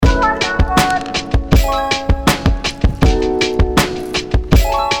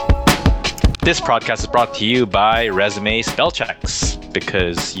This podcast is brought to you by Resume Spell Checks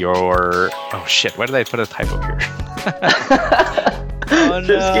because you're... Oh shit, why did I put a typo here? Oh,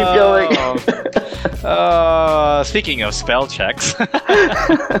 Just keep going. Speaking of spell checks,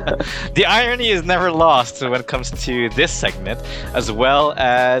 the irony is never lost when it comes to this segment, as well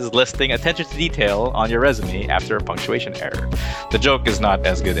as listing attention to detail on your resume after a punctuation error. The joke is not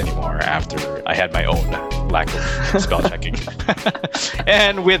as good anymore after I had my own lack of spell checking.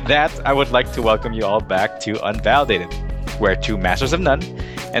 And with that, I would like to welcome you all back to Unvalidated, where two masters of none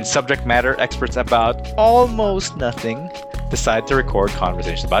and subject matter experts about almost nothing decide to record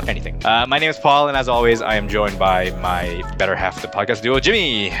conversations about anything. My name is Paul, and as always, I am joined by my better half of the podcast duo,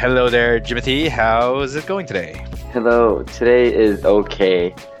 Jimmy. Hello there, Jimothy. How's it going today? Hello. Today is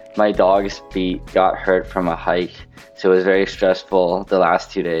okay. My dog's feet got hurt from a hike, so it was very stressful the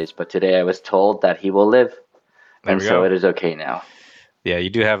last 2 days. But today I was told that he will live, and so it is okay now. Yeah, you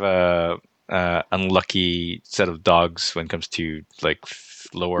do have a unlucky set of dogs when it comes to like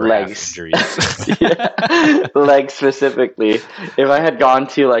lower Legs. half injuries. Yeah. Legs specifically. If I had gone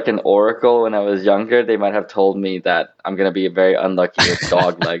to like an oracle when I was younger, they might have told me that I'm gonna be very unlucky with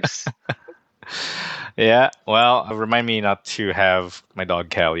dog legs. Yeah, well, remind me not to have my dog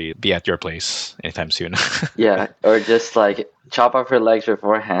Callie be at your place anytime soon. Yeah, or just like chop off her legs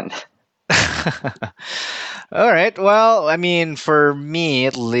beforehand. All right. Well, I mean, for me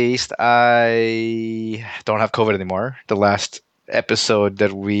at least, I don't have COVID anymore. The last episode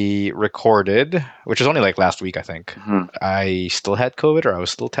that we recorded, which was only like last week, I think, Mhm. I still had COVID, or I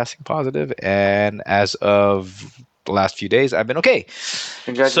was still testing positive, and as of the last few days, I've been okay.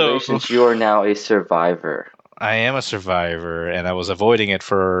 Congratulations, you are now a survivor. I am a survivor, and I was avoiding it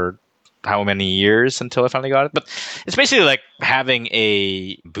for how many years until I finally got it. But it's basically like having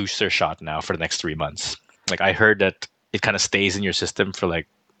a booster shot now for the next 3 months. Like I heard that it kind of stays in your system for like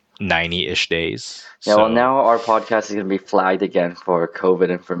 90-ish days. Yeah, well, now our podcast is going to be flagged again for COVID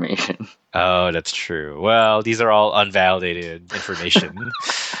information. Oh, that's true. Well, these are all unvalidated information.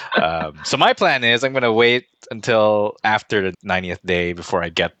 So my plan is I'm going to wait until after the 90th day before I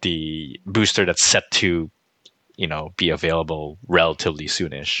get the booster that's set to, be available relatively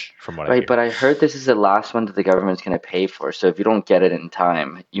soonish, from what I hear. Right, but I heard this is the last one that the government's going to pay for. So if you don't get it in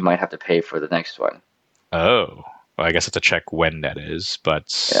time, you might have to pay for the next one. Oh, well, I guess I have to check when that is.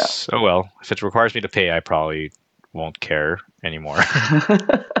 But, Yeah. oh well, if it requires me to pay, I probably won't care anymore.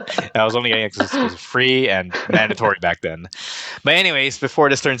 I was only getting it because it was free and mandatory back then. But anyways, before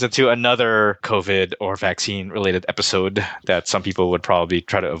this turns into another COVID or vaccine-related episode that some people would probably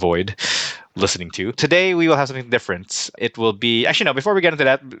try to avoid listening to, today we will have something different. It will be... Actually, no, before we get into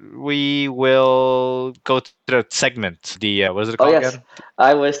that, we will go to the segment. What is it called again?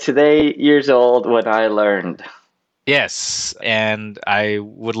 I was today years old when I learned. Yes, and I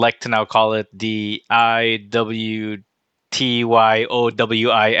would like to now call it the IWTYOWIL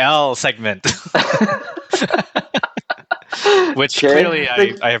segment. Which clearly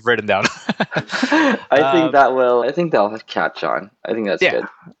I have written down. I think that'll catch on. I think that's good.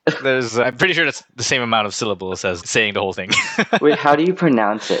 I'm pretty sure that's the same amount of syllables as saying the whole thing. Wait, how do you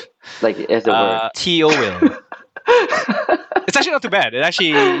pronounce it? Like as a word? T-O-will. It's actually not too bad.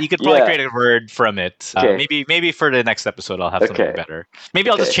 You could probably create a word from it. Okay. Maybe for the next episode I'll have something better. Maybe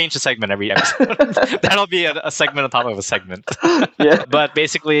I'll just change the segment every episode. That'll be a segment on top of a segment. Yeah. But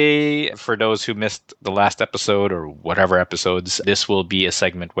basically, for those who missed the last episode or whatever episodes, this will be a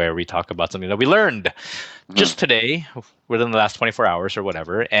segment where we talk about something that we learned just today, within the last 24 hours or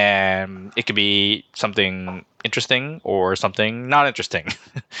whatever. And it could be something interesting or something not interesting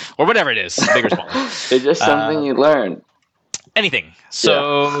or whatever it is, big or small. It's just something you learned. Anything.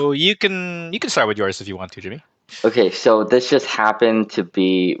 So you can start with yours if you want to, Jimmy. Okay, so this just happened to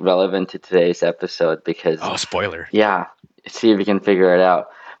be relevant to today's episode because... Oh, spoiler. Yeah, see if you can figure it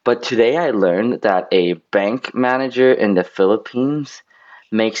out. But today I learned that a bank manager in the Philippines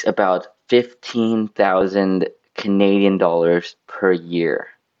makes about 15,000 Canadian dollars per year.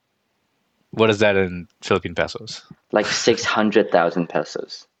 What is that in Philippine pesos? Like 600,000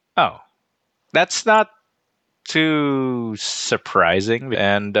 pesos. Oh, that's not too surprising.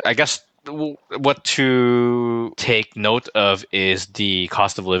 And I guess what to take note of is the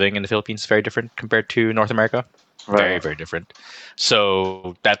cost of living in the Philippines is very different compared to North America. Right. Very, very different.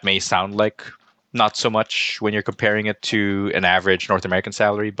 So that may sound like not so much when you're comparing it to an average North American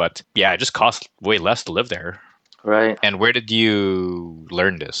salary, but yeah, it just costs way less to live there. Right. And where did you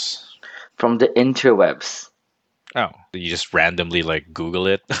learn this? From the interwebs. Oh, you just randomly like Google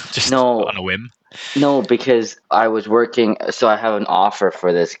it just No. on a whim? No, because I was working, so I have an offer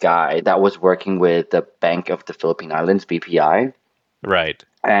for this guy that was working with the Bank of the Philippine Islands, BPI. Right.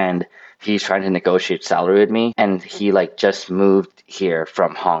 And he's trying to negotiate salary with me, and he like just moved here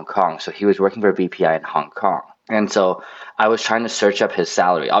from Hong Kong. So he was working for BPI in Hong Kong. And so I was trying to search up his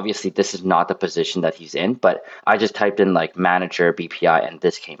salary. Obviously, this is not the position that he's in, but I just typed in like manager BPI and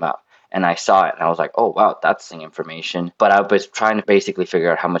this came up. And I saw it and I was like, oh, wow, that's the information. But I was trying to basically figure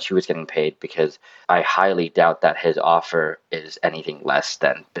out how much he was getting paid because I highly doubt that his offer is anything less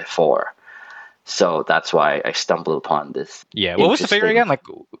than before. So that's why I stumbled upon this. Yeah. What was the figure again? Like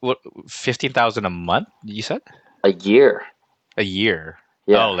what, 15,000 a month, you said? A year. A year.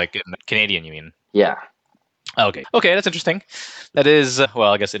 Yeah. Oh, like in Canadian, you mean? Yeah. Okay. Okay, that's interesting. That is,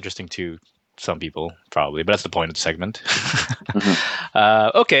 well, I guess interesting to some people, probably, but that's the point of the segment.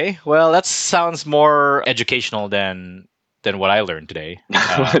 Okay, well, that sounds more educational than what I learned today.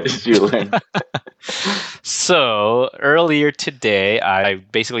 What did you learn? So, earlier today, I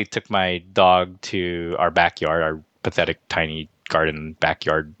basically took my dog to our backyard, our pathetic tiny garden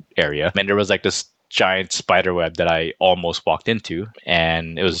backyard area, and there was like this giant spider web that I almost walked into,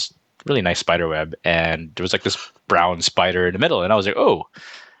 and it was really nice spider web, and there was like this brown spider in the middle, and I was like, oh,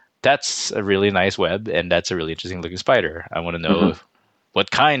 that's a really nice web, and that's a really interesting looking spider. I want to know what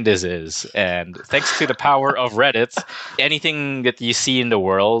kind this is. And thanks to the power of Reddit, anything that you see in the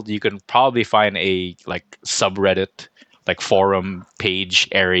world, you can probably find a like subreddit, like forum page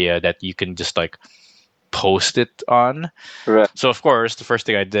area that you can just like post it on. Right. So of course, the first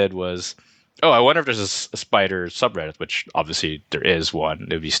thing I did was, oh, I wonder if there's a spider subreddit, which obviously there is one.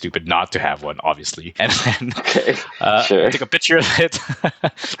 It would be stupid not to have one, obviously. And then Sure. I took a picture of it.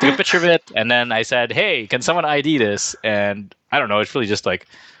 And then I said, hey, can someone ID this? And I don't know, it's really just like,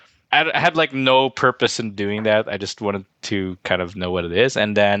 I had like no purpose in doing that. I just wanted to kind of know what it is.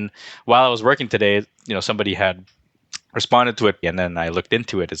 And then while I was working today, somebody had responded to it, and then I looked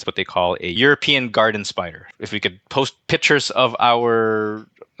into it. It's what they call a European garden spider. If we could post pictures of our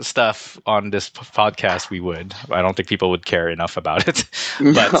stuff on this podcast, we would. I don't think people would care enough about it.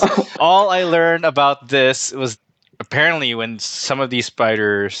 But all I learned about this was apparently when some of these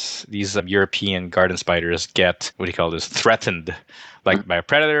spiders, these European garden spiders, get, what do you call this, threatened, like by a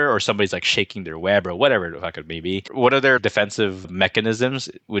predator or somebody's like shaking their web or whatever the fuck it may be, one of their defensive mechanisms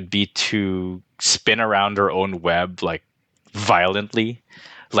would be to spin around their own web like violently.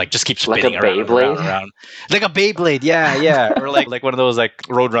 Like just keep spinning like a around, around. Like a Beyblade, yeah. Or like one of those like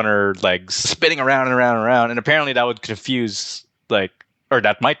Roadrunner legs spinning around and around and around. And apparently that would confuse or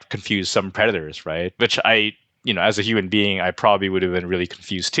that might confuse some predators, right? Which I, as a human being, I probably would have been really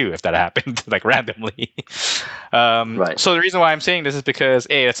confused too if that happened like randomly. Right. So the reason why I'm saying this is because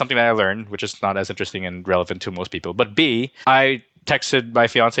A, that's something that I learned, which is not as interesting and relevant to most people. But B, I texted my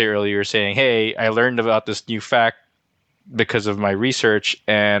fiance earlier saying, hey, I learned about this new fact because of my research,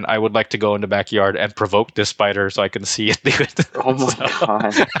 and I would like to go in the backyard and provoke this spider so I can see it do it. Oh my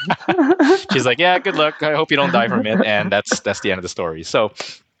god. She's like, yeah, good luck. I hope you don't die from it. And that's the end of the story. So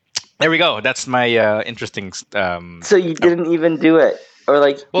there we go. That's my interesting. So you didn't even do it, or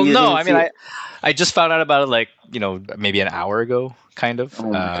like? Well, no. I mean, I just found out about it like maybe an hour ago, kind of. Oh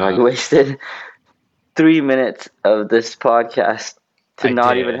my god! You wasted 3 minutes of this podcast to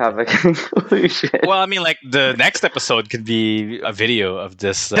not even have a conclusion. Well, I mean, like the next episode could be a video of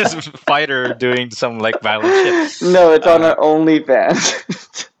this fighter doing some like violent shit. No, it's on our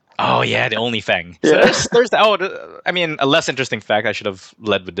OnlyFans. Oh yeah, the OnlyFang. Yeah. So there's I mean, a less interesting fact. I should have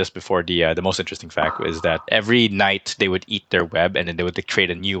led with this before. The most interesting fact is that every night they would eat their web, and then they would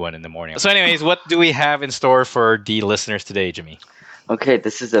create a new one in the morning. So, anyways, what do we have in store for the listeners today, Jimmy? Okay,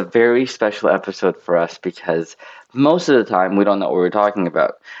 this is a very special episode for us because most of the time we don't know what we're talking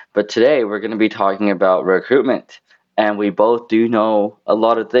about. But today we're going to be talking about recruitment. And we both do know a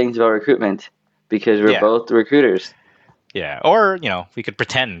lot of things about recruitment because we're both recruiters. Yeah, or, we could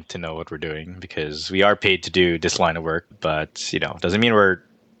pretend to know what we're doing because we are paid to do this line of work. But, doesn't mean we're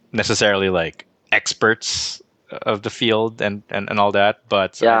necessarily like experts of the field and all that.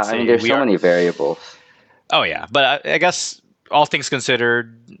 But yeah, I mean, there's so many variables. Oh, yeah. But I guess all things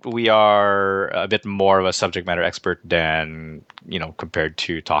considered, we are a bit more of a subject matter expert than, compared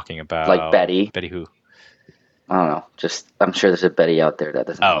to talking about... Like Betty. Betty who? I don't know. I'm sure there's a Betty out there that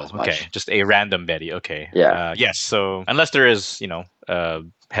doesn't know as much. Okay. Just a random Betty. Okay. Yeah. Yes. So unless there is, a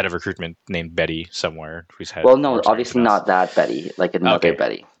head of recruitment named Betty somewhere who's had... Well, no, obviously not that Betty. Like another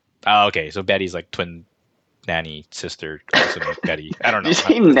Betty. Oh, okay. So Betty's like twin nanny sister, also named Betty. I don't know. Did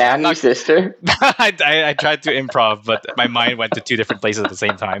you say nanny sister? I tried to improv, but my mind went to two different places at the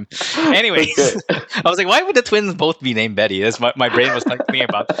same time. Anyways, I was like, why would the twins both be named Betty? That's my brain was thinking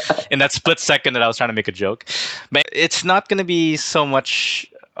about in that split second that I was trying to make a joke. But it's not going to be so much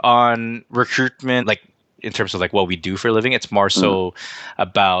on recruitment, like in terms of like what we do for a living. It's more so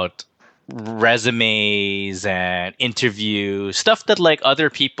about resumes and interview stuff that like other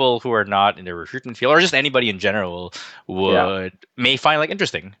people who are not in the recruitment field or just anybody in general Yeah. may find like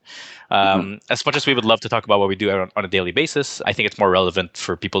interesting. Hmm. As much as we would love to talk about what we do on a daily basis, I think it's more relevant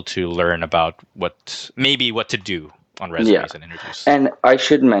for people to learn about what to do on Yeah. resumes and interviews. And I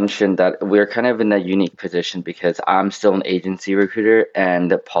should mention that we're kind of in a unique position because I'm still an agency recruiter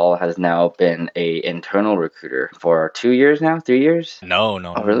and Paul has now been a internal recruiter for 2 years now, 3 years. No,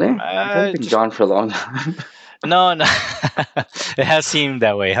 no, Oh, no, no. really? I thought you've been Just gone for a long time. no, no. It has seemed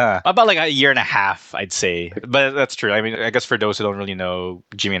that way, huh? About like a year and a half, I'd say. But that's true. I mean, I guess for those who don't really know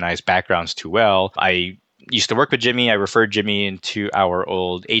Jimmy and I's backgrounds too well, I used to work with Jimmy. I referred Jimmy into our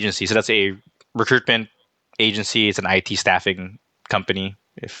old agency. So that's a recruitment agency. It's an IT staffing company,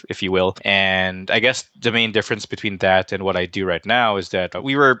 if you will. And I guess the main difference between that and what I do right now is that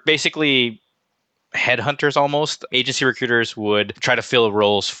we were basically headhunters almost. Agency recruiters would try to fill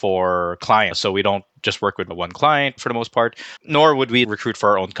roles for clients. So we don't just work with one client for the most part, nor would we recruit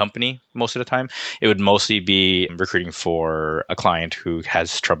for our own company most of the time. It would mostly be recruiting for a client who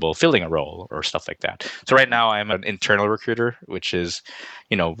has trouble filling a role or stuff like that. So right now I'm an internal recruiter, which is,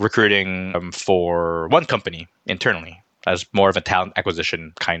 recruiting for one company internally as more of a talent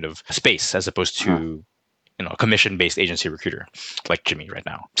acquisition kind of space as opposed to a commission-based agency recruiter like Jimmy right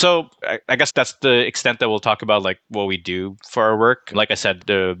now. So I guess that's the extent that we'll talk about like what we do for our work. Like I said,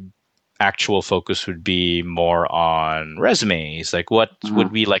 the actual focus would be more on resumes. Like what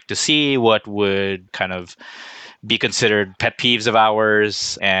would we like to see? What would kind of be considered pet peeves of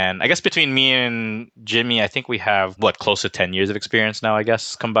ours? And I guess between me and Jimmy, I think we have close to 10 years of experience now, I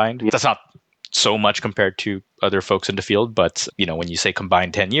guess, combined. That's not so much compared to other folks in the field, but when you say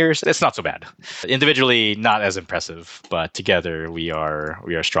combined 10 years, it's not so bad. Individually, not as impressive, but together we are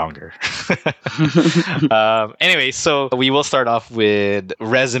stronger. Anyway, so we will start off with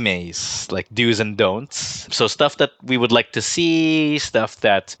resumes, like do's and don'ts. So stuff that we would like to see, stuff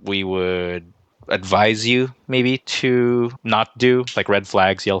that we would advise you maybe to not do, like red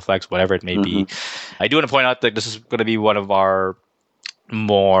flags, yellow flags, whatever it may be. I do want to point out that this is going to be one of our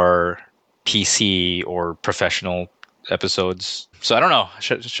more PC or professional episodes. So I don't know.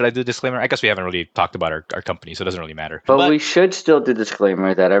 Should I do a disclaimer? I guess we haven't really talked about our company, so it doesn't really matter. But we should still do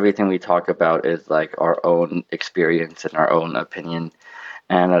disclaimer that everything we talk about is like our own experience and our own opinion,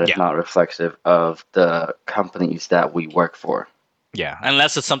 and that it's not reflexive of the companies that we work for. Yeah,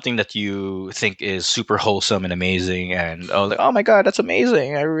 unless it's something that you think is super wholesome and amazing, and oh my god, that's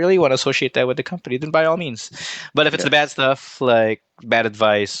amazing! I really want to associate that with the company. Then by all means. But if it's the bad stuff, like bad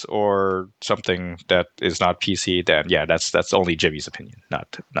advice or something that is not PC, then yeah, that's only Jimmy's opinion,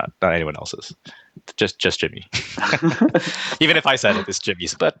 not anyone else's. Just Jimmy. Even if I said it, it's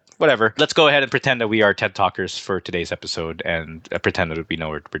Jimmy's. But whatever. Let's go ahead and pretend that we are TED Talkers for today's episode and pretend that we know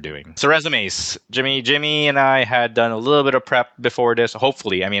what we're doing. So resumes. Jimmy and I had done a little bit of prep before this.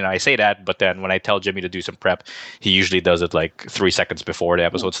 Hopefully. I mean, I say that, but then when I tell Jimmy to do some prep, he usually does it like 3 seconds before the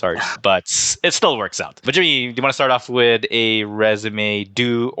episode starts. But it still works out. But Jimmy, do you want to start off with a resume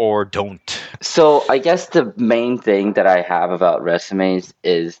do or don't? So I guess the main thing that I have about resumes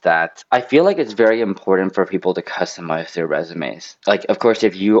is that I feel like it's very important for people to customize their resumes. Like, of course,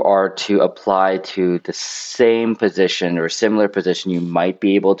 if you are to apply to the same position or similar position, you might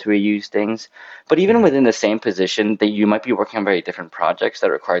be able to reuse things. But even within the same position, that you might be working on very different projects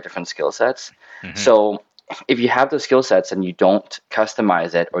that require different skill sets. So if you have those skill sets and you don't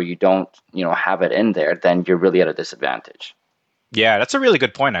customize it or you don't, have it in there, then you're really at a disadvantage. Yeah, that's a really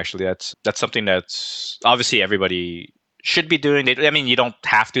good point, actually. That's something that's obviously everybody should be doing. I mean, you don't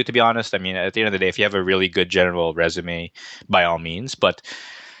have to be honest. I mean, at the end of the day, if you have a really good general resume, by all means. But,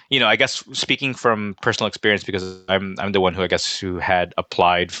 I guess speaking from personal experience, because I'm the one who had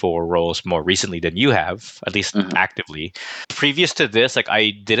applied for roles more recently than you have, at least actively. Previous to this, like I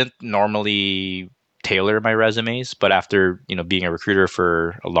didn't normally tailor my resumes, but after being a recruiter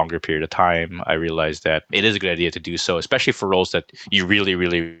for a longer period of time, I realized that it is a good idea to do so, especially for roles that you really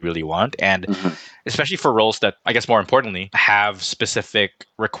really really want, and especially for roles that, I guess more importantly, have specific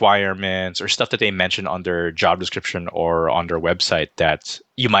requirements or stuff that they mention on their job description or on their website that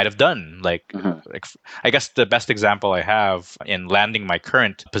you might have done. Like I guess the best example I have in landing my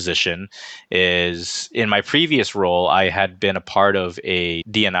current position is in my previous role, I had been a part of a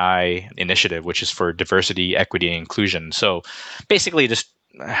D&I initiative, which is for diversity, equity, and inclusion. So basically just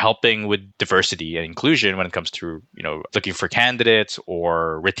helping with diversity and inclusion when it comes to looking for candidates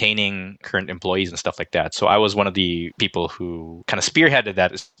or retaining current employees and stuff like that. So I was one of the people who kind of spearheaded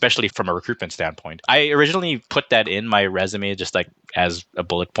that, especially from a recruitment standpoint. I originally put that in my resume just like as a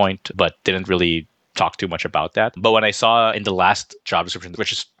bullet point, but didn't really talk too much about that. But when I saw in the last job description,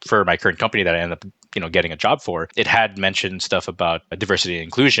 which is for my current company that I ended up getting a job for, it had mentioned stuff about diversity and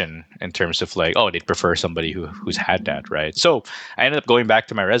inclusion in terms of like, oh, they'd prefer somebody who's had that, right? So I ended up going back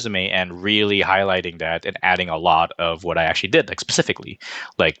to my resume and really highlighting that and adding a lot of what I actually did, like specifically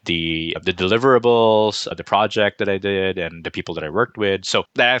like the deliverables, the project that I did, and the people that I worked with. So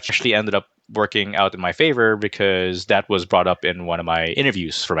that actually ended up working out in my favor because that was brought up in one of my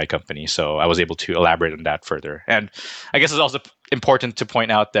interviews for my company. So I was able to elaborate on that further. And I guess it's also important to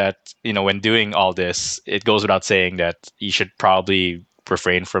point out that, when doing all this, it goes without saying that you should probably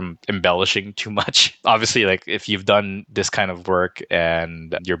refrain from embellishing too much. Obviously, like if you've done this kind of work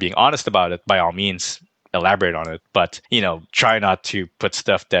and you're being honest about it, by all means, elaborate on it. But, try not to put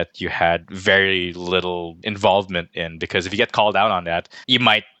stuff that you had very little involvement in, because if you get called out on that, you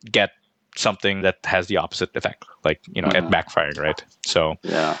might get something that has the opposite effect, like, it backfiring, right? So,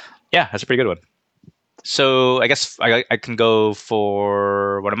 yeah, that's a pretty good one. So I guess I can go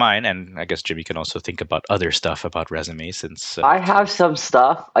for one of mine, and I guess Jimmy can also think about other stuff about resumes since... I have some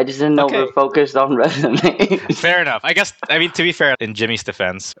stuff. I just didn't know we're focused on resumes. Fair enough. I guess, to be fair, in Jimmy's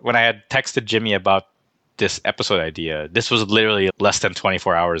defense, when I had texted Jimmy about this episode idea, this was literally less than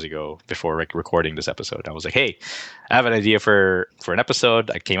 24 hours ago before recording this episode. I was like, hey, I have an idea for an episode.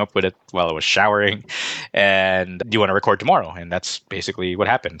 I came up with it while I was showering, and do you want to record tomorrow? And that's basically what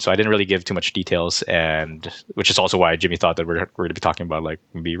happened. So I didn't really give too much details, and which is also why Jimmy thought that we're going to be talking about like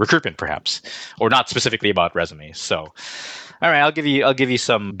maybe recruitment perhaps, or not specifically about resumes. So all right, I'll give you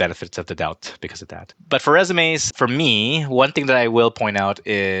some benefits of the doubt because of that. But for resumes, for me, one thing that I will point out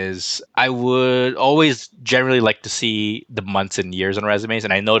is I would always generally like to see the months and years on resumes.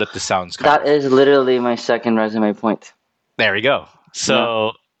 And I know that this sounds That is literally my second resume point. There we go.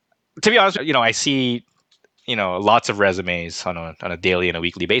 So to be honest, I see lots of resumes on a daily and a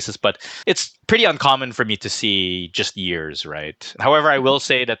weekly basis, but it's pretty uncommon for me to see just years, right? However, I will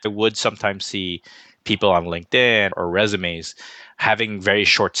say that I would sometimes see people on LinkedIn or resumes having very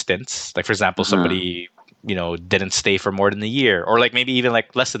short stints. Like, for example, somebody, didn't stay for more than a year, or like maybe even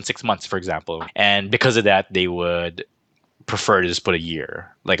like less than 6 months, for example. And because of that, they would prefer to just put a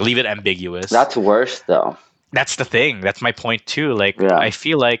year, like leave it ambiguous. That's worse though. That's the thing. That's my point too. Like, I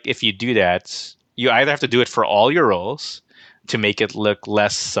feel like if you do that, you either have to do it for all your roles to make it look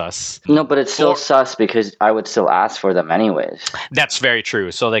less sus. No, but it's still sus because I would still ask for them anyways. That's very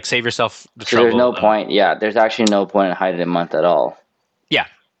true. So like save yourself the trouble. There's no point. Yeah, there's actually no point in hiding a month at all. Yeah,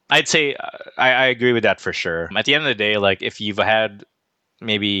 I'd say I agree with that for sure. At the end of the day, like if you've had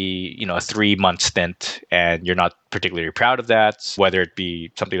maybe a 3-month stint and you're not particularly proud of that, whether it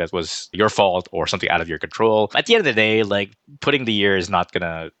be something that was your fault or something out of your control, at the end of the day, like putting the year is not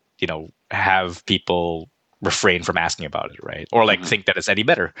gonna have people refrain from asking about it, right? Or like think that it's any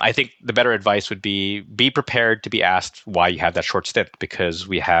better. I think the better advice would be prepared to be asked why you have that short stint, because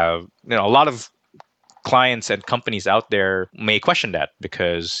we have a lot of clients and companies out there may question that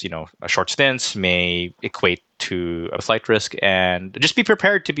because a short stint may equate to a flight risk, and just be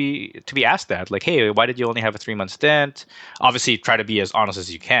prepared to be asked that, like, hey, why did you only have a 3-month stint? Obviously try to be as honest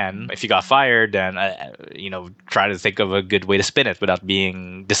as you can. If you got fired, then try to think of a good way to spin it without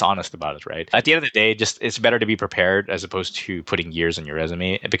being dishonest about it, right? At the end of the day, it's better to be prepared as opposed to putting years on your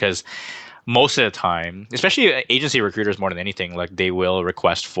resume, because most of the time, especially agency recruiters more than anything, like they will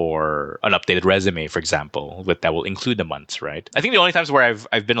request for an updated resume, for example, that will include the months, right? I think the only times where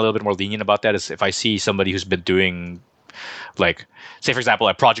I've been a little bit more lenient about that is if I see somebody who's been doing, like, say, for example,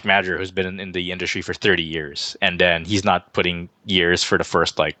 a project manager who's been in the industry for 30 years, and then he's not putting years for the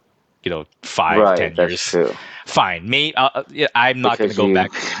first, 5, 10 years. That's true. Fine. I'm not going to go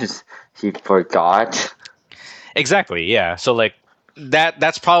back. He forgot. Exactly, yeah. So,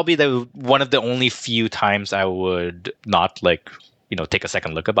 that's probably one of the only few times I would not take a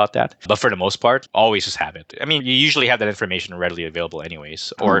second look about that. But for the most part, always just have it. I mean, you usually have that information readily available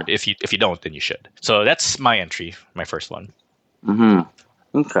anyways, or if you don't, then you should. So that's my entry, my first one.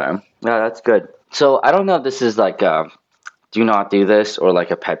 Okay. Yeah, that's good. So I don't know if this is like do not do this or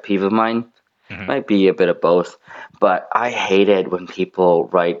like a pet peeve of mine. Might be a bit of both, but I hate it when people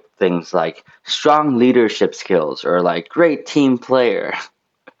write things like strong leadership skills or like great team player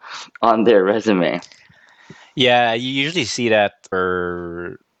on their resume. Yeah, you usually see that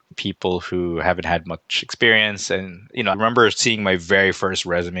for people who haven't had much experience. And, I remember seeing my very first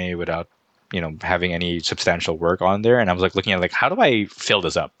resume without, having any substantial work on there. And I was looking at how do I fill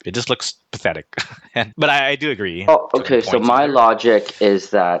this up? It just looks pathetic. But I do agree. Oh, okay. So my logic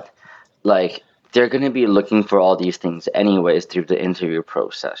is that they're going to be looking for all these things anyways through the interview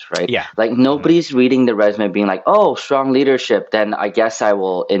process, right? Yeah. Nobody's reading the resume being like, oh, strong leadership, then I guess I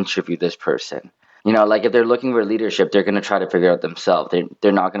will interview this person. Like if they're looking for leadership, they're going to try to figure out themselves.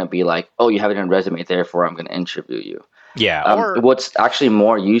 They're not going to be like, oh, you have it in a resume, therefore I'm going to interview you. Yeah. Or What's actually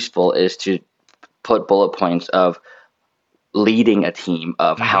more useful is to put bullet points of leading a team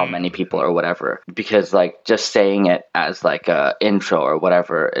of how many people or whatever, because like just saying it as like a intro or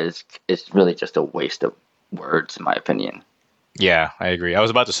whatever is really just a waste of words, in my opinion. yeah, I agree. I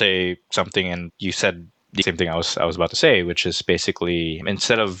was about to say something, and you said the same thing I was about to say, which is basically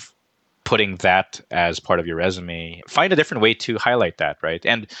instead of putting that as part of your resume, find a different way to highlight that, right?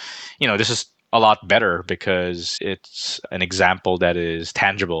 And this is a lot better because it's an example that is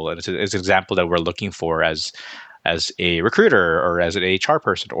tangible, and it's an example that we're looking for as a recruiter or as an HR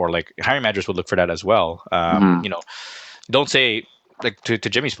person, or like hiring managers would look for that as well. Don't say, like, to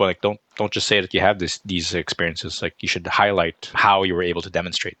Jimmy's point, like don't just say that you have these experiences. Like, you should highlight how you were able to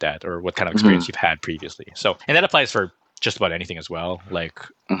demonstrate that, or what kind of experience you've had previously. So, and that applies for just about anything as well. Like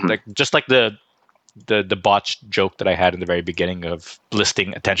just like the botched joke that I had in the very beginning of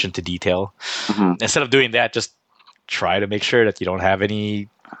listing attention to detail. Instead of doing that, just try to make sure that you don't have any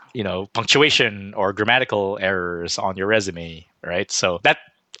punctuation or grammatical errors on your resume, right? So that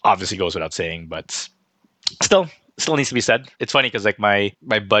obviously goes without saying, but still needs to be said. It's funny because like my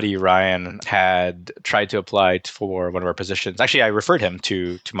buddy Ryan had tried to apply for one of our positions. Actually, I referred him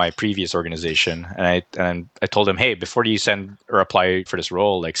to my previous organization, and I told him, hey, before you send or apply for this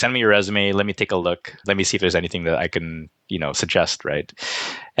role, like, send me your resume, let me take a look, let me see if there's anything that I can suggest, right?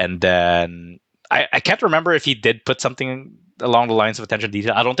 And then I can't remember if he did put something along the lines of attention to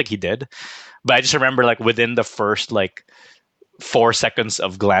detail. I don't think he did, but I just remember like within the first like 4 seconds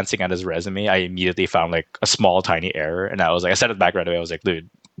of glancing at his resume, I immediately found like a small tiny error, and I sent it back right away. I was like, dude,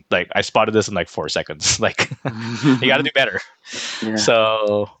 like, I spotted this in like 4 seconds. Like, you got to do better. Yeah.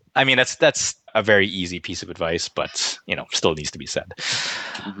 So I mean, that's a very easy piece of advice, but still needs to be said.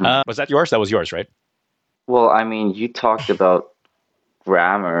 Was that yours? That was yours, right? Well, I mean, you talked about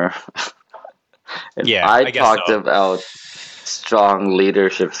grammar. Yeah, I talked about strong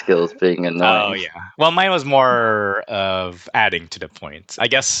leadership skills being annoying. Oh, yeah. Well, mine was more of adding to the point. I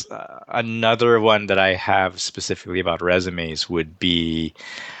guess another one that I have specifically about resumes would be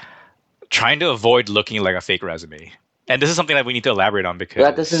trying to avoid looking like a fake resume. And this is something that we need to elaborate on, because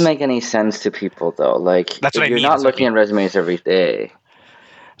that doesn't make any sense to people, though. Like, that's what I mean. You're not looking at resumes every day.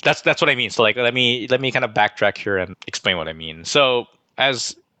 That's what I mean. So like, let me kind of backtrack here and explain what I mean. So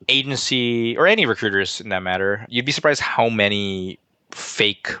as agency or any recruiters in that matter, you'd be surprised how many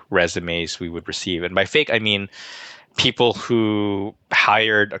fake resumes we would receive. And by fake, I mean people who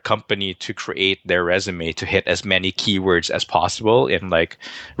hired a company to create their resume to hit as many keywords as possible in like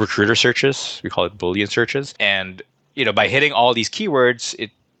recruiter searches. We call it Boolean searches. And by hitting all these keywords, it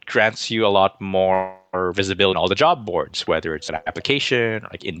grants you a lot more visibility on all the job boards, whether it's an application,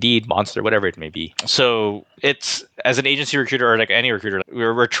 like Indeed, Monster, whatever it may be. So it's, as an agency recruiter or like any recruiter,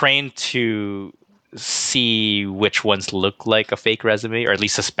 we're trained to see which ones look like a fake resume, or at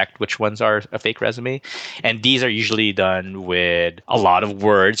least suspect which ones are a fake resume. And these are usually done with a lot of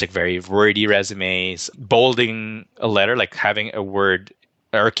words, like very wordy resumes, bolding a letter, like having a word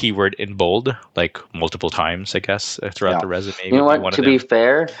or a keyword in bold, like multiple times, I guess, throughout the resume. You know what? To be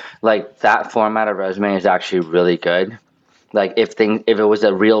fair, like that format of resume is actually really good. Like if it was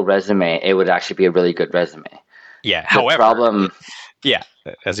a real resume, it would actually be a really good resume. Yeah. However, yeah,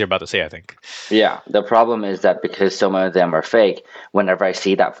 as you're about to say, I think. Yeah. The problem is that because so many of them are fake, whenever I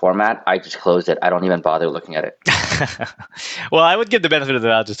see that format, I just close it. I don't even bother looking at it. Well, I would give the benefit of the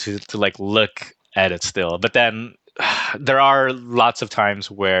doubt just to like look at it still, but then there are lots of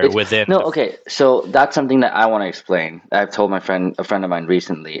times where okay, so that's something that I want to explain. I've told a friend of mine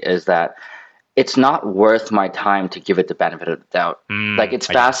recently, is that it's not worth my time to give it the benefit of the doubt. Like, it's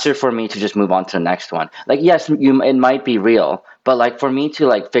faster for me to just move on to the next one. Like, yes, it might be real, but like for me to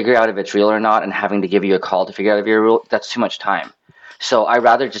like figure out if it's real or not and having to give you a call to figure out if you're real, that's too much time. So I'd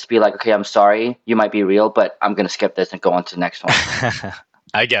rather just be like, okay, I'm sorry, you might be real, but I'm going to skip this and go on to the next one.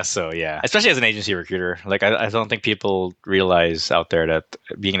 I guess so, yeah. Especially as an agency recruiter. Like, I don't think people realize out there that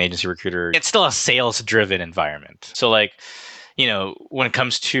being an agency recruiter, it's still a sales-driven environment. So, like, when it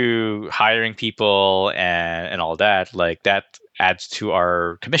comes to hiring people and all that, like, that adds to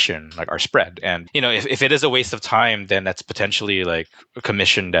our commission, like our spread. And, if it is a waste of time, then that's potentially like a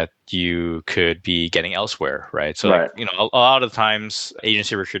commission that you could be getting elsewhere, right? So, right. Like, a lot of times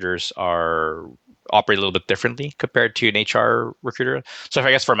agency recruiters operate a little bit differently compared to an HR recruiter. So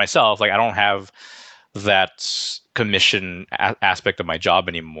I guess for myself, like, I don't have that commission aspect of my job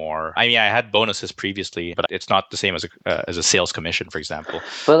anymore. I mean, I had bonuses previously, but it's not the same as a sales commission, for example.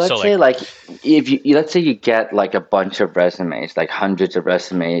 But So let's say like if let's say you get like a bunch of resumes, like hundreds of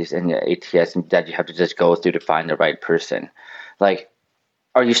resumes in the ATS that you have to just go through to find the right person. Like,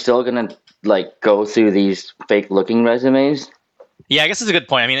 are you still gonna like go through these fake looking resumes? yeah, I guess it's a good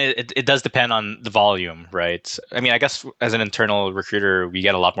point. I mean, it does depend on the volume, right? I mean, I guess as an internal recruiter, we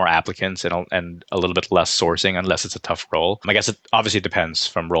get a lot more applicants and a little bit less sourcing unless it's a tough role. I guess it obviously depends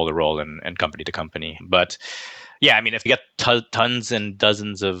from role to role and company to company. But yeah, I mean, if you get tons and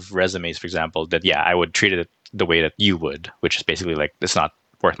dozens of resumes, for example, that yeah, I would treat it the way that you would, which is basically like it's not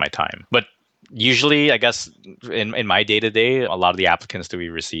worth my time. But usually, I guess in my day to day, a lot of the applicants that we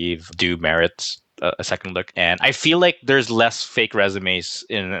receive do merit a second look, and I feel like there's less fake resumes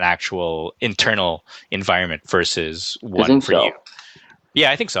in an actual internal environment versus I one think for so. you.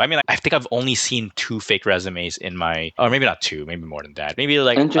 Yeah, I think so. I mean, I think I've only seen 2 fake resumes in my, or maybe not two, maybe more than that. Maybe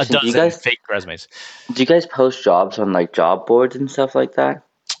like a Interesting. dozen fake resumes. Do you guys post jobs on like job boards and stuff like that?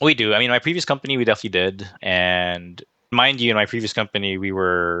 We do. I mean, my previous company, we definitely did. And mind you, in my previous company, we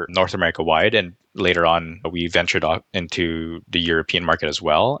were North America wide. And later on, we ventured off into the European market as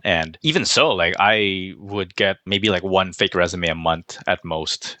well. And even so, like I would get maybe like 1 fake resume a month at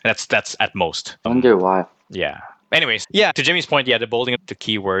most. That's at most. I wonder why. Yeah. Anyways, yeah, to Jimmy's point, yeah, the bolding up the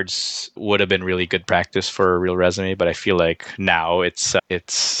keywords would have been really good practice for a real resume, but I feel like now it's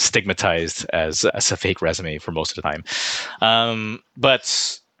stigmatized as a fake resume for most of the time.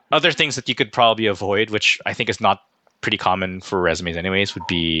 But other things that you could probably avoid, which I think is not pretty common for resumes anyways, would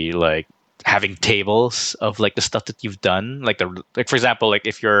be like having tables of like the stuff that you've done, like for example, like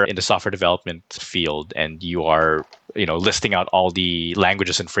if you're in the software development field and you are listing out all the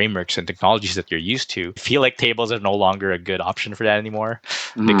languages and frameworks and technologies that you're used to, I feel like tables are no longer a good option for that anymore,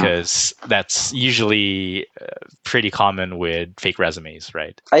 because that's usually pretty common with fake resumes,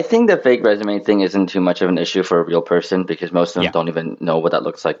 right? I think the fake resume thing isn't too much of an issue for a real person because most of them Yeah. don't even know what that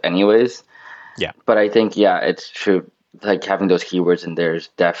looks like anyways. Yeah. But I think, yeah, it's true. Like having those keywords in there is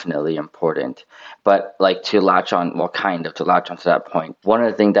definitely important. But like to latch on, well, kind of to latch onto that point, one of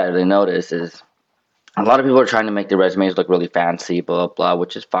the things that I really notice is a lot of people are trying to make their resumes look really fancy, blah, blah, blah,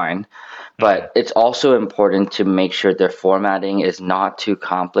 which is fine. But it's also important to make sure their formatting is not too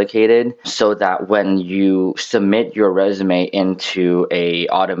complicated so that when you submit your resume into a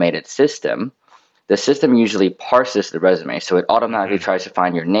automated system, the system usually parses the resume. So it automatically tries to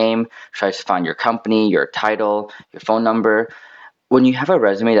find your name, tries to find your company, your title, your phone number. When you have a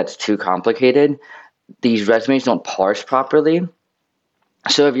resume that's too complicated, these resumes don't parse properly.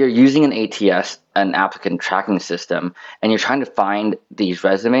 So if you're using an ATS, an applicant tracking system, and you're trying to find these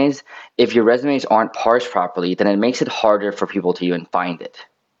resumes, if your resumes aren't parsed properly, then it makes it harder for people to even find it.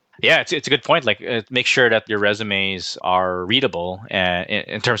 Yeah, it's a good point. Like, make sure that your resumes are readable,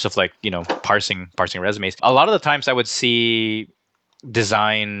 in terms of like parsing resumes. A lot of the times, I would see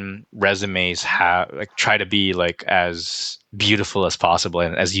design resumes have like try to be like as beautiful as possible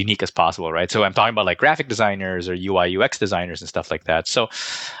and as unique as possible, right? So I'm talking about like graphic designers or UI UX designers and stuff like that. So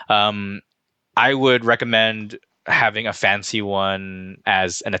I would recommend having a fancy one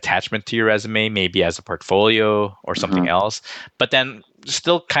as an attachment to your resume, maybe as a portfolio or something else, but then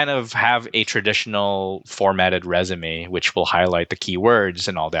still kind of have a traditional formatted resume, which will highlight the keywords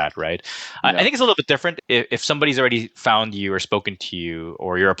and all that, right? I think it's a little bit different if somebody's already found you or spoken to you,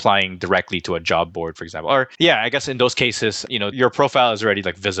 or you're applying directly to a job board, for example. Or yeah, I guess in those cases, your profile is already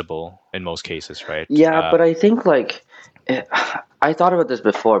like visible in most cases, right? Yeah, but I think like I thought about this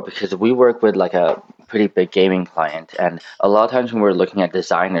before because we work with like a pretty big gaming client, and a lot of times when we're looking at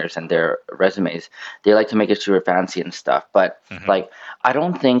designers and their resumes, they like to make it super fancy and stuff. But like, I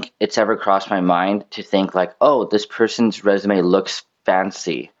don't think it's ever crossed my mind to think like, oh, this person's resume looks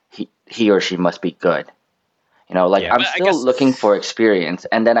fancy. He or she must be good. Like Yeah, I'm but I still guess looking for experience,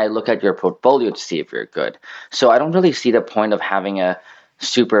 and then I look at your portfolio to see if you're good. So I don't really see the point of having a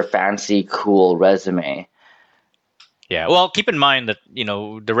super fancy, cool resume. yeah. Well, keep in mind that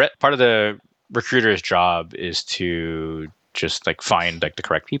part of the recruiter's job is to just like find like the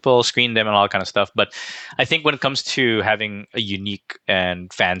correct people, screen them, and all that kind of stuff. But I think when it comes to having a unique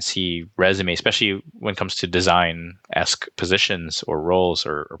and fancy resume, especially when it comes to design-esque positions or roles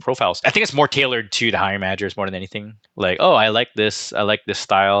or profiles, I think it's more tailored to the hiring managers more than anything. Like, oh, I like this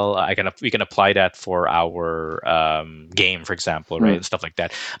style. We can apply that for our game, for example, right, and stuff like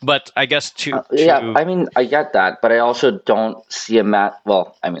that. But I guess Yeah, I mean, I get that, but I also don't see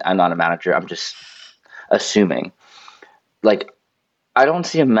well, I mean, I'm not a manager. I'm just assuming. Like, I don't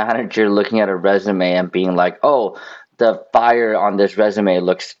see a manager looking at a resume and being like, "Oh, the fire on this resume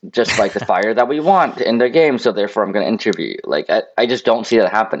looks just like the fire that we want in the game, so therefore I'm going to interview you. Like, I just don't see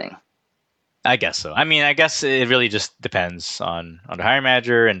that happening. I guess so. I mean, I guess it really just depends on the hiring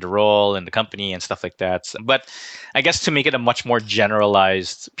manager and the role and the company and stuff like that. But I guess to make it a much more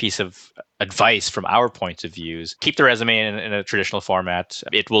generalized piece of advice from our point of views, keep the resume in a traditional format.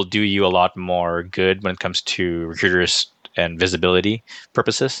 It will do you a lot more good when it comes to recruiters and visibility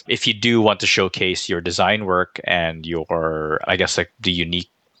purposes. If you do want to showcase your design work and your, I guess, like the unique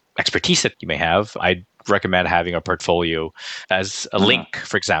expertise that you may have, I'd recommend having a portfolio as a link,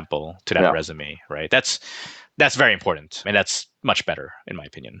 for example, to that resume, right? That's very important, and that's much better, in my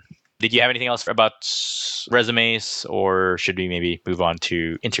opinion. Did you have anything else about resumes, or should we maybe move on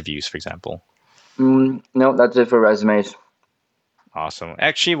to interviews, for example? No, that's it for resumes. Awesome.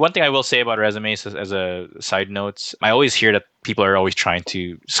 Actually, one thing I will say about resumes as a side note, I always hear that people are always trying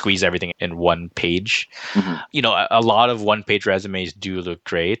to squeeze everything in one page. You know, a lot of one-page resumes do look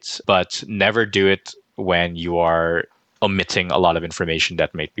great, but never do it when you are omitting a lot of information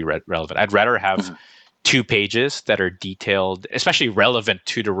that might be relevant. I'd rather have 2 pages that are detailed, especially relevant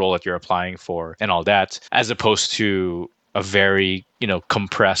to the role that you're applying for and all that, as opposed to a very,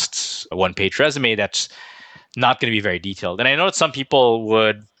 compressed one-page resume that's not going to be very detailed. And I know that some people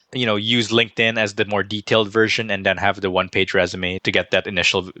would, use LinkedIn as the more detailed version and then have the one-page resume to get that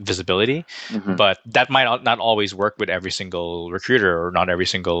initial visibility. But that might not always work with every single recruiter or not every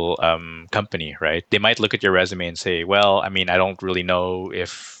single company, right? They might look at your resume and say, well, I mean, I don't really know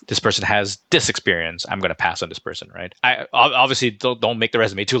if this person has this experience. I'm going to pass on this person, right? I obviously don't make the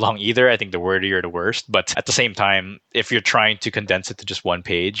resume too long either. I think the wordier, the worst. But at the same time, if you're trying to condense it to just one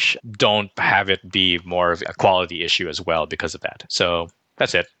page, don't have it be more of a quality issue as well because of that. So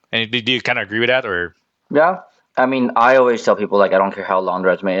that's it. And do you kind of agree with that, or? Yeah. I mean, I always tell people, like, I don't care how long the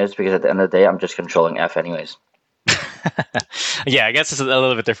resume is, because at the end of the day, I'm just controlling F anyways. Yeah, I guess it's a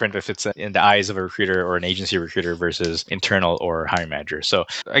little bit different if it's in the eyes of a recruiter or an agency recruiter versus internal or hiring manager. So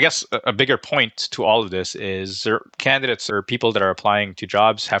I guess a bigger point to all of this is candidates or people that are applying to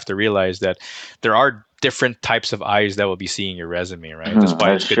jobs have to realize that there are different types of eyes that will be seeing your resume, right? That's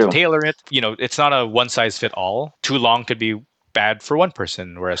why it's good to tailor it. It's not a one size fit all. Too long could be bad for one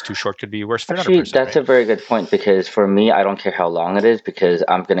person, whereas too short could be worse for another person. That's a very good point, because for me, I don't care how long it is, because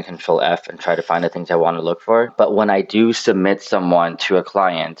I'm going to control F and try to find the things I want to look for. But when I do submit someone to a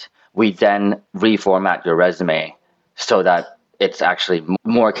client, we then reformat your resume so that it's actually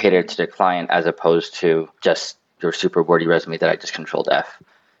more catered to the client as opposed to just your super wordy resume that I just controlled F.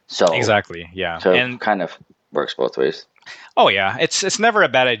 So exactly, yeah. So it kind of works both ways. Oh yeah, it's never a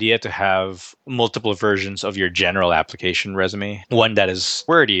bad idea to have multiple versions of your general application resume. One that is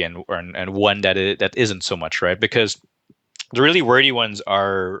wordy and one that isn't so much, right? Because the really wordy ones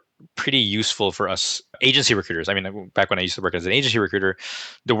are pretty useful for us agency recruiters. I mean, back when I used to work as an agency recruiter,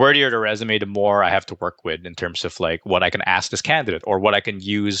 the wordier the resume, the more I have to work with in terms of like what I can ask this candidate or what I can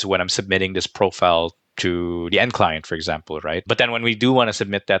use when I'm submitting this profile to the end client, for example, right? But then when we do want to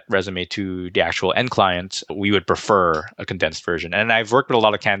submit that resume to the actual end client, we would prefer a condensed version. And I've worked with a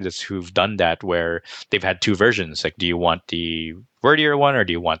lot of candidates who've done that, where they've had 2 versions. Like, do you want the wordier one or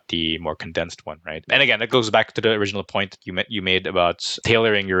do you want the more condensed one, right? And again, that goes back to the original point that you made about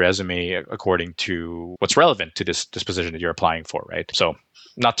tailoring your resume according to what's relevant to this position that you're applying for, right? So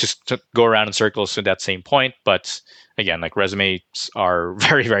not just to go around in circles to that same point, but again, like, resumes are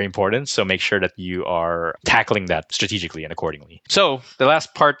very, very important. So make sure that you are tackling that strategically and accordingly. So the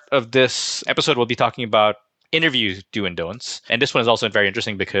last part of this episode, we'll be talking about interview do and don'ts. And this one is also very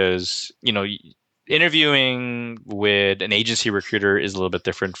interesting because, interviewing with an agency recruiter is a little bit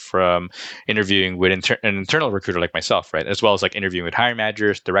different from interviewing with an internal recruiter like myself, right? As well as like interviewing with hiring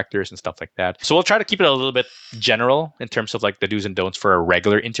managers, directors, and stuff like that. So we'll try to keep it a little bit general in terms of like the do's and don'ts for a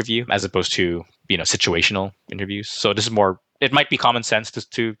regular interview, as opposed to, situational interviews. So this is more, it might be common sense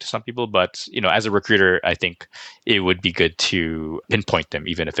to some people, but, as a recruiter, I think it would be good to pinpoint them,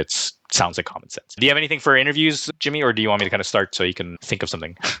 even if it sounds like common sense. Do you have anything for interviews, Jimmy, or do you want me to kind of start so you can think of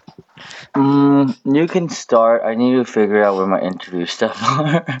something? You can start. I need to figure out where my interview stuff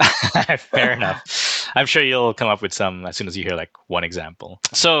are. Fair enough. I'm sure you'll come up with some as soon as you hear like one example.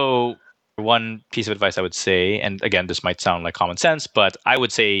 So one piece of advice I would say, and again, this might sound like common sense, but I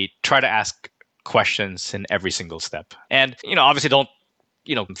would say try to ask questions in every single step. And, obviously don't,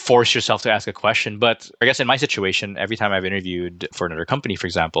 force yourself to ask a question. But I guess in my situation, every time I've interviewed for another company, for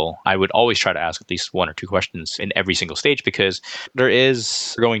example, I would always try to ask at least 1 or 2 questions in every single stage, because there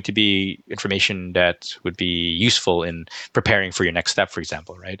is going to be information that would be useful in preparing for your next step, for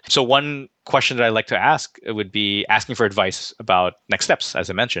example, right? So one question that I like to ask would be asking for advice about next steps,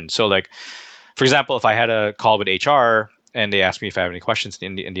 as I mentioned. So like, For example, if I had a call with HR and they asked me if I have any questions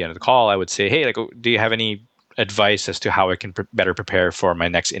in the end of the call, I would say, hey, like, do you have any advice as to how I can better prepare for my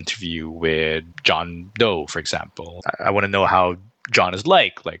next interview with John Doe, for example? I want to know how John is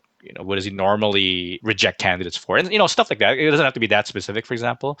like, what does he normally reject candidates for? And, stuff like that. It doesn't have to be that specific, for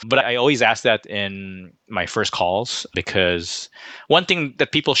example. But I always ask that in my first calls, because one thing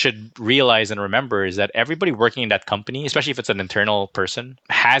that people should realize and remember is that everybody working in that company, especially if it's an internal person,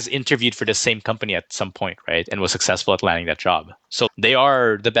 has interviewed for the same company at some point, right? And was successful at landing that job. So they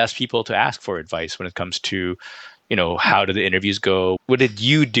are the best people to ask for advice when it comes to, how did the interviews go? What did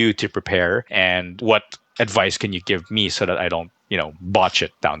you do to prepare? And what advice can you give me so that I don't, botch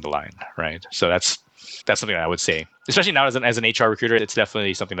it down the line, right? So that's something that I would say, especially now as an HR recruiter. It's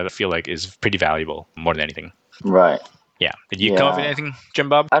definitely something that I feel like is pretty valuable more than anything. Right. Yeah. Did you come up with anything, Jim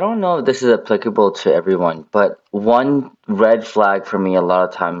Bob? I don't know if this is applicable to everyone, but one red flag for me a lot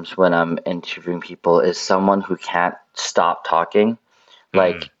of times when I'm interviewing people is someone who can't stop talking.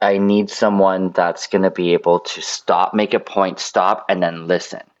 Like, I need someone that's going to be able to stop, make a point, stop, and then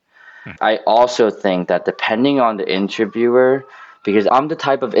listen. I also think that depending on the interviewer, because I'm the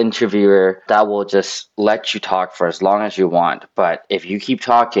type of interviewer that will just let you talk for as long as you want. But if you keep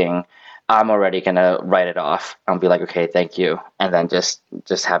talking, I'm already going to write it off. I'll be like, okay, thank you. And then just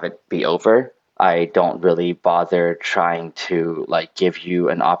have it be over. I don't really bother trying to like give you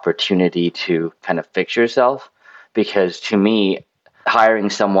an opportunity to kind of fix yourself, because to me,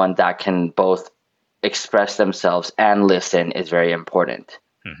 hiring someone that can both express themselves and listen is very important.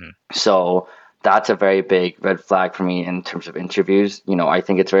 So that's a very big red flag for me in terms of interviews. I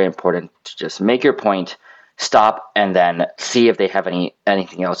think it's very important to just make your point, stop, and then see if they have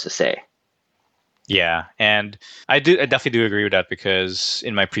anything else to say. Yeah, and I definitely do agree with that, because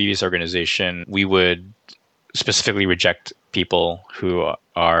in my previous organization, we would specifically reject people who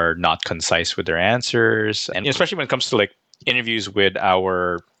are not concise with their answers, and especially when it comes to like interviews with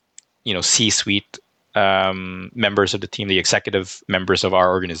our, C-suite members of the team, the executive members of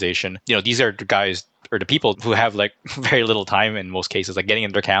our organization. These are the guys or the people who have like very little time in most cases. Like getting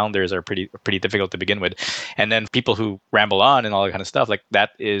in their calendars are pretty difficult to begin with, and then people who ramble on and all that kind of stuff, like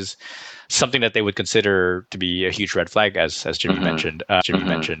that is something that they would consider to be a huge red flag, as Jimmy mentioned.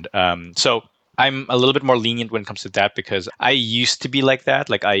 So I'm a little bit more lenient when it comes to that, because I used to be like that.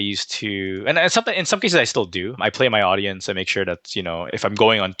 Like I used to, and in some cases I still do. I play my audience. I make sure that, if I'm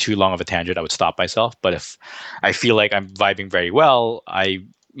going on too long of a tangent, I would stop myself. But if I feel like I'm vibing very well, I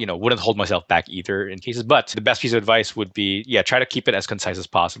wouldn't hold myself back either in cases. But the best piece of advice would be, try to keep it as concise as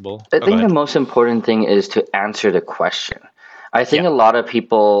possible. I think the most important thing is to answer the question. I think a lot of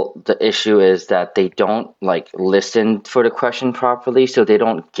people, the issue is that they don't like listen for the question properly, so they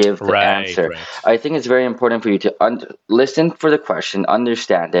don't give the answer. Right. I think it's very important for you to listen for the question,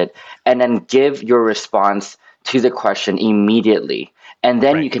 understand it, and then give your response to the question immediately, and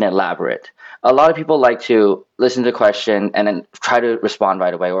then you can elaborate. A lot of people like to listen to the question and then try to respond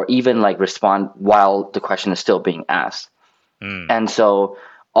right away, or even like respond while the question is still being asked. And so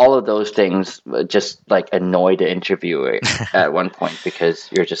all of those things just like annoy the interviewer at one point, because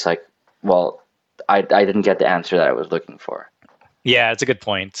you're just like, well, I didn't get the answer that I was looking for. Yeah, it's a good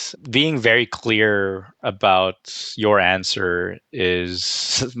point. Being very clear about your answer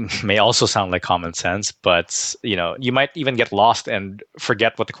may also sound like common sense, but you might even get lost and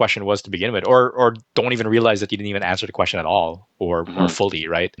forget what the question was to begin with, or don't even realize that you didn't even answer the question at all or fully,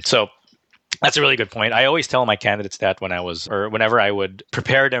 right? So that's a really good point. I always tell my candidates that whenever I would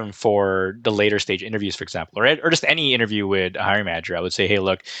prepare them for the later stage interviews, for example, or just any interview with a hiring manager, I would say, hey,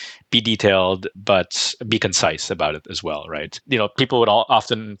 look, be detailed, but be concise about it as well, right? People would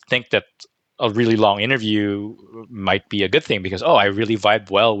often think that a really long interview might be a good thing because, I really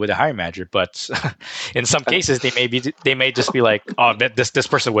vibe well with a hiring manager. But in some cases, they may just be like, oh, this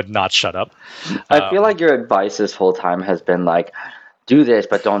person would not shut up. I feel like your advice this whole time has been like, do this,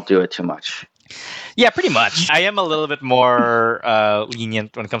 but don't do it too much. Yeah, pretty much. I am a little bit more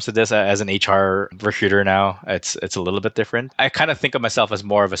lenient when it comes to this as an HR recruiter now. It's a little bit different. I kind of think of myself as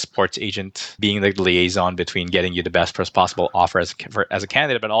more of a sports agent, being the liaison between getting you the best possible offer as a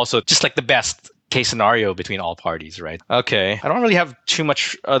candidate, but also just like the best case scenario between all parties, right? Okay. I don't really have too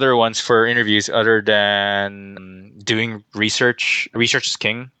much other ones for interviews other than doing research. Research is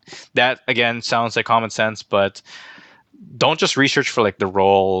king. That, again, sounds like common sense, but don't just research for like the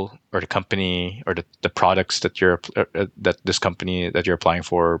role or the company or the products that that this company that you're applying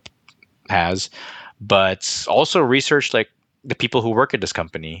for has, but also research like the people who work at this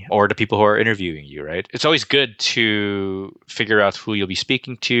company or the people who are interviewing you, right? It's always good to figure out who you'll be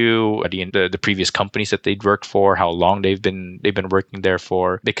speaking to, the previous companies that they'd worked for, how long they've been working there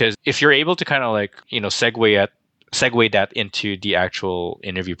for. Because if you're able to kind of like, segue that into the actual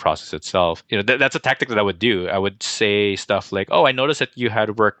interview process itself, that's a tactic that I would do. I would say stuff like, "Oh, I noticed that you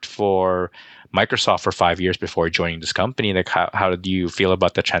had worked for Microsoft for 5 years before joining this company. Like, how did you feel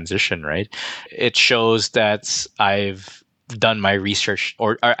about the transition?" Right? It shows that I've done my research,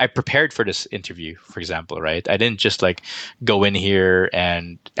 or I prepared for this interview, for example, right? I didn't just like go in here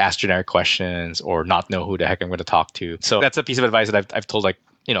and ask generic questions or not know who the heck I'm going to talk to. So that's a piece of advice that I've told like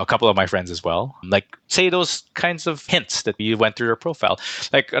a couple of my friends as well. Like, say those kinds of hints that you went through their profile.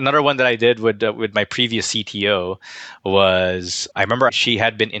 Like another one that I did with my previous CTO was, I remember she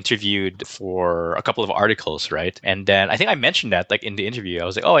had been interviewed for a couple of articles, right? And then I think I mentioned that like in the interview. I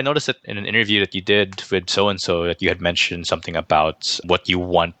was like, "Oh, I noticed that in an interview that you did with so and so that you had mentioned something about what you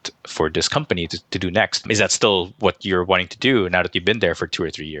want for this company to do next. Is that still what you're wanting to do now that you've been there for 2 or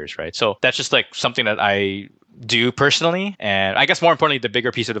 3 years?" Right? So that's just like something that I do personally. And I guess more importantly, the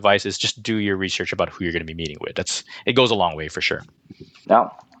bigger piece of advice is just do your research about who you're going to be meeting with. It goes a long way for sure. Yeah.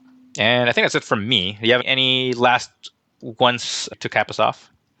 And I think that's it from me. Do you have any last ones to cap us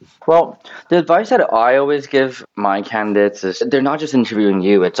off? Well, the advice that I always give my candidates is they're not just interviewing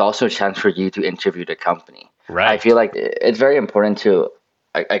you, it's also a chance for you to interview the company. Right. I feel like it's very important to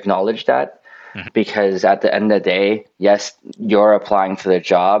acknowledge that, because at the end of the day, yes, you're applying for the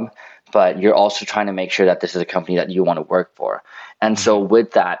job, but you're also trying to make sure that this is a company that you want to work for. And so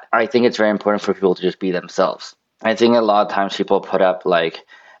with that, I think it's very important for people to just be themselves. I think a lot of times people put up like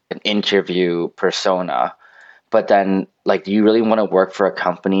an interview persona, but then like, do you really want to work for a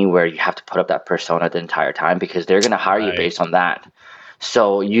company where you have to put up that persona the entire time? Because they're going to hire you based on that.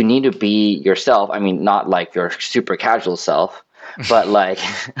 So you need to be yourself. I mean, not like your super casual self, but like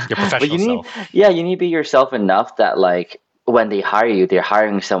your professional self. Yeah, you need to be yourself enough that like when they hire you, they're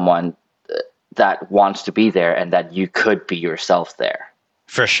hiring someone that wants to be there and that you could be yourself there.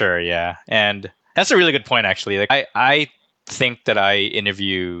 For sure, yeah. And that's a really good point, actually. Like I think that I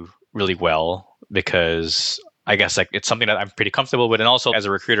interview really well because I guess like it's something that I'm pretty comfortable with. And also as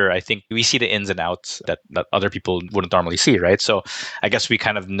a recruiter, I think we see the ins and outs that other people wouldn't normally see, right? So I guess we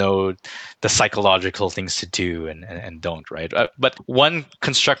kind of know the psychological things to do and don't, right? But one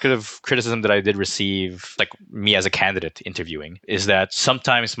constructive criticism that I did receive, like me as a candidate interviewing, is that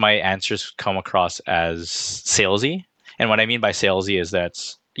sometimes my answers come across as salesy. And what I mean by salesy is that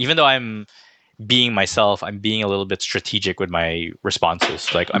even though I'm being myself, I'm being a little bit strategic with my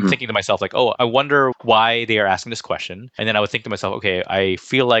responses. Like I'm thinking to myself, like, "Oh, I wonder why they are asking this question." And then I would think to myself, "Okay, I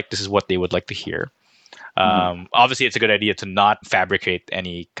feel like this is what they would like to hear." Obviously, it's a good idea to not fabricate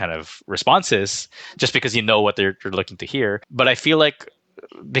any kind of responses just because you know what they're looking to hear. But I feel like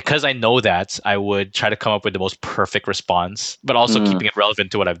because I know that, I would try to come up with the most perfect response, but also keeping it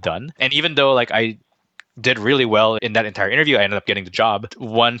relevant to what I've done. And even though like I did really well in that entire interview, I ended up getting the job.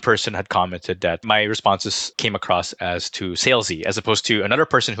 One person had commented that my responses came across as too salesy, as opposed to another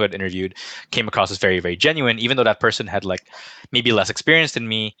person who had interviewed came across as very, very genuine, even though that person had like maybe less experience than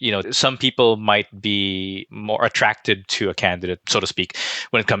me. Some people might be more attracted to a candidate, so to speak,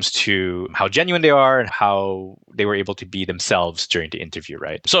 when it comes to how genuine they are and how they were able to be themselves during the interview,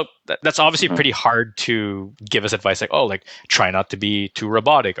 right? So that's obviously pretty hard to give us advice like, "Oh, like try not to be too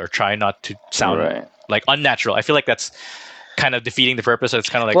robotic or try not to sound like unnatural." I feel like that's kind of defeating the purpose. It's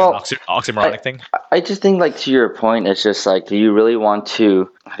kind of like an oxymoronic thing. I just think, like, to your point, it's just like, do you really want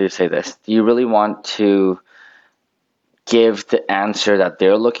to, how do you say this? Do you really want to give the answer that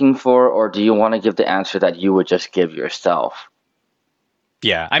they're looking for, or do you want to give the answer that you would just give yourself?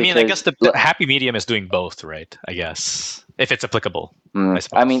 Yeah, I mean, I guess the happy medium is doing both, right? I guess, if it's applicable.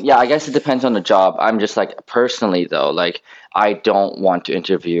 I mean, yeah, I guess it depends on the job. I'm just like, personally though, like, I don't want to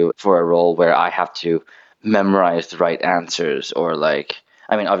interview for a role where I have to memorize the right answers, or like,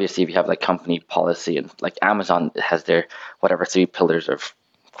 I mean, obviously if you have like company policy and like Amazon has their whatever 3 pillars of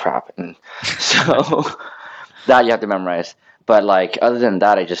crap, and so that you have to memorize. But like, other than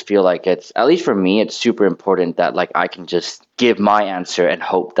that, I just feel like it's, at least for me, it's super important that like I can just give my answer and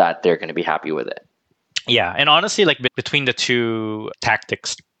hope that they're going to be happy with it. Yeah, and honestly, like between the two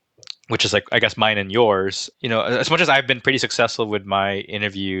tactics, which is like, I guess, mine and yours, as much as I've been pretty successful with my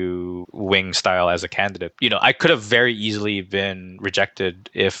interview wing style as a candidate, I could have very easily been rejected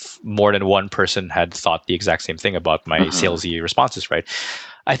if more than one person had thought the exact same thing about my salesy responses, right?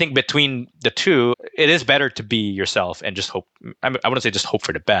 I think between the two, it is better to be yourself and just hope. I wouldn't say just hope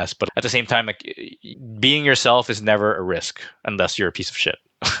for the best, but at the same time, like, being yourself is never a risk unless you're a piece of shit.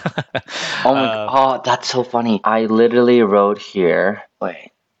 Oh oh, that's so funny. I literally wrote here.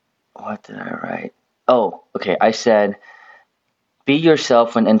 Wait, what did I write? Oh, okay. I said, be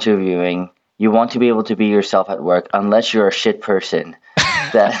yourself when interviewing. You want to be able to be yourself at work, unless you're a shit person.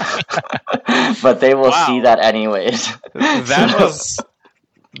 That, but they will see Wow. that anyways.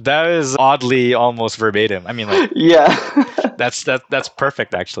 That is oddly almost verbatim. I mean, like, Yeah. that's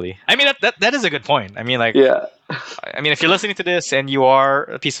perfect, actually. I mean, that is a good point. I mean, like, Yeah. I mean, if you're listening to this and you are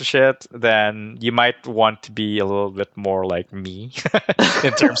a piece of shit, then you might want to be a little bit more like me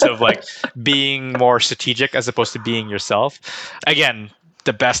in terms of like being more strategic as opposed to being yourself. Again,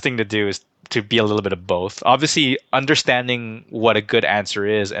 the best thing to do is to be a little bit of both. Obviously, understanding what a good answer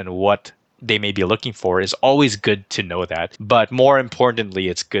is and what they may be looking for is always good to know that. But more importantly,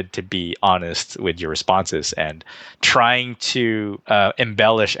 it's good to be honest with your responses and trying to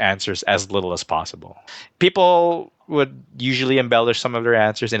embellish answers as little as possible. People would usually embellish some of their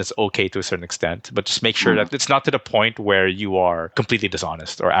answers, and it's okay to a certain extent, but just make sure that it's not to the point where you are completely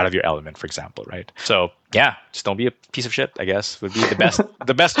dishonest or out of your element, for example, right? So yeah, just don't be a piece of shit, I guess, would be the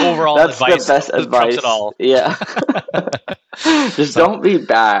best overall That's advice. the best that advice. trumps it all. Yeah. Just don't be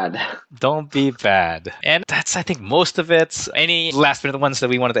bad. Don't be bad. And that's, I think, most of it. Any last minute ones that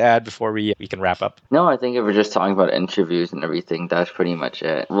we wanted to add before we can wrap up? No, I think if we're just talking about interviews and everything, that's pretty much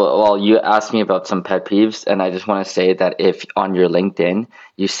it. Well, you asked me about some pet peeves, and I just want to say that if on your LinkedIn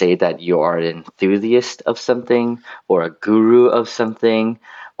you say that you are an enthusiast of something or a guru of something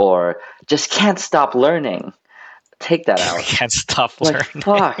or just can't stop learning, take that out. Can't stop Like, learning.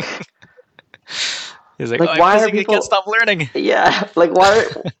 fuck. He's like, Like, oh, why I are physically people- can't stop learning. Yeah, like why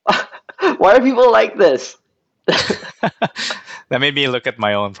are people like this? That made me look at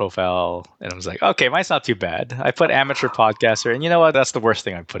my own profile, and I was like, okay, mine's not too bad. I put amateur podcaster, and you know what? That's the worst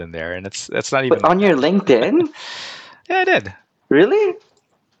thing I put in there, and it's not even. But on your LinkedIn? Yeah, I did. Really?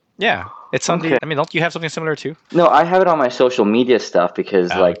 Yeah, it's on Okay. I mean, don't you have something similar too? No, I have it on my social media stuff because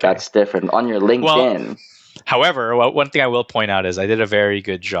like okay. that's different. On your LinkedIn. However, one thing I will point out is I did a very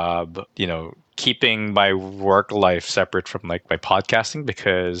good job, keeping my work life separate from like my podcasting,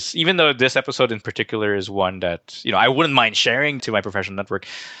 because even though this episode in particular is one that, I wouldn't mind sharing to my professional network,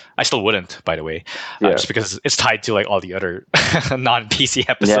 I still wouldn't, by the way, Yeah. just because it's tied to like all the other non-PC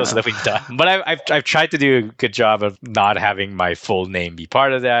episodes that we've done. But I've tried to do a good job of not having my full name be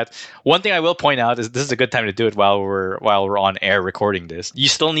part of that. One thing I will point out is this is a good time to do it while we're on air recording this. You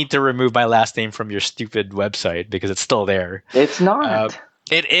still need to remove my last name from your stupid website because it's still there. It's not.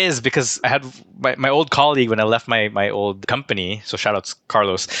 It is, because I had my old colleague when I left my old company. So shout out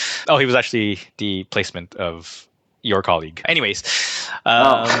Carlos. Oh, he was actually the placement of your colleague. Anyways,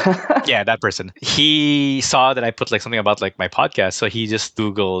 yeah, that person. He saw that I put like something about like my podcast, so he just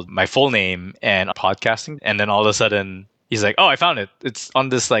Googled my full name and podcasting, and then all of a sudden he's like, "Oh, I found it. It's on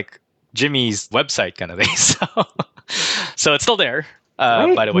this like Jimmy's website kind of thing." So it's still there.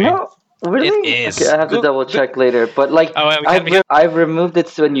 Wait, by the way. no, really? It is. Okay, I have to double check later. But like, I've removed it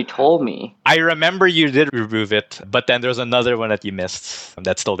when you told me. I remember you did remove it, but then there's another one that you missed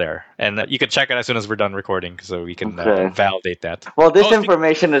that's still there. And you can check it as soon as we're done recording so we can validate that. Well, this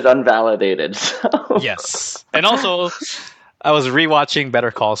information is unvalidated. So. Yes. And also, I was rewatching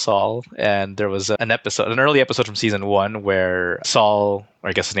Better Call Saul, and there was an early episode from season 1 where Saul, or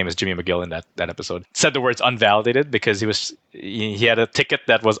I guess his name is Jimmy McGill in that episode, said the words unvalidated because he had a ticket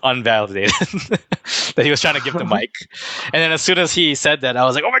that was unvalidated that he was trying to give the mic. And then as soon as he said that, I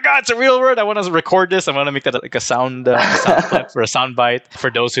was like, oh my God, it's a real word. I want to record this. I want to make that like a sound clip or a sound bite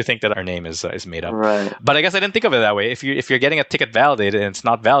for those who think that our name is made up. Right. But I guess I didn't think of it that way. If you're getting a ticket validated and it's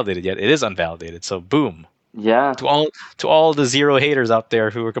not validated yet, it is unvalidated. So boom. Yeah. To all the zero haters out there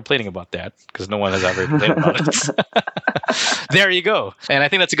who are complaining about that, because no one has ever complained about it. There you go. And I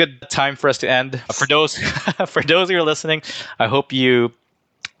think that's a good time for us to end. For those who are listening, I hope you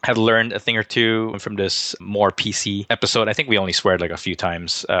have learned a thing or two from this more PC episode. I think we only sweared like a few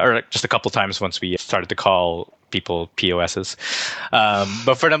times, or like just a couple times once we started to call people POSs.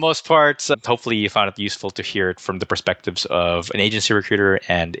 But for the most part, hopefully you found it useful to hear it from the perspectives of an agency recruiter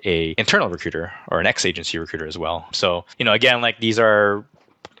and a internal recruiter, or an ex-agency recruiter as well. So, again, like these are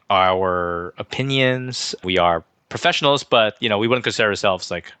our opinions. We are professionals, but, we wouldn't consider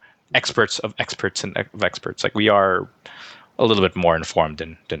ourselves like experts of experts and of experts. Like we are a little bit more informed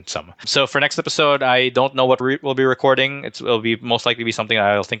than some. So for next episode, I don't know what we'll be recording. It'll be most likely be something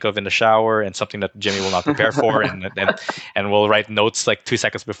I'll think of in the shower and something that Jimmy will not prepare for, and we'll write notes like 2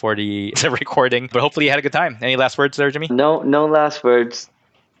 seconds before the recording. But hopefully you had a good time. Any last words there, Jimmy? No last words.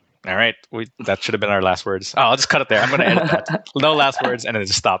 All right, that should have been our last words. Oh, I'll just cut it there. I'm going to edit that. No last words, and then it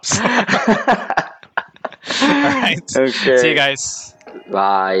just stops. All right. Okay. See you guys.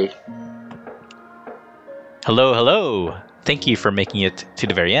 Bye. Hello. Thank you for making it to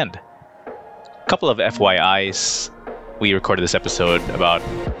the very end. Couple of FYIs. We recorded this episode about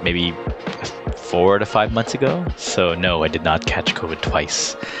maybe 4 to 5 months ago. So no, I did not catch COVID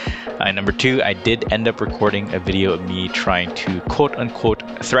twice. Number 2, I did end up recording a video of me trying to quote-unquote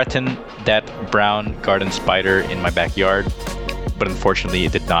threaten that brown garden spider in my backyard. But unfortunately,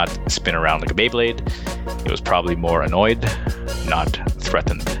 it did not spin around like a Beyblade. It was probably more annoyed, not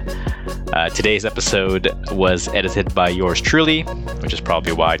threatened. Today's episode was edited by yours truly, which is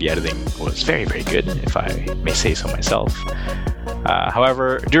probably why the editing was very, very good, if I may say so myself.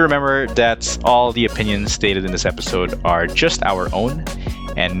 However, do remember that all the opinions stated in this episode are just our own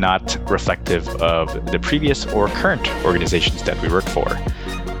and not reflective of the previous or current organizations that we work for.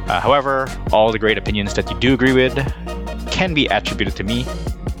 However, all the great opinions that you do agree with can be attributed to me,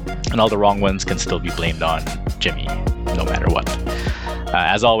 and all the wrong ones can still be blamed on Jimmy, no matter what.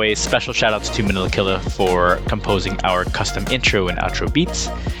 As always, special shoutouts to Manila Killa for composing our custom intro and outro beats.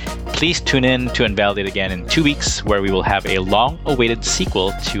 Please tune in to Invalidate again in 2 weeks, where we will have a long-awaited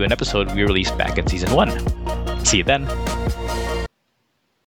sequel to an episode we released back in Season 1. See you then.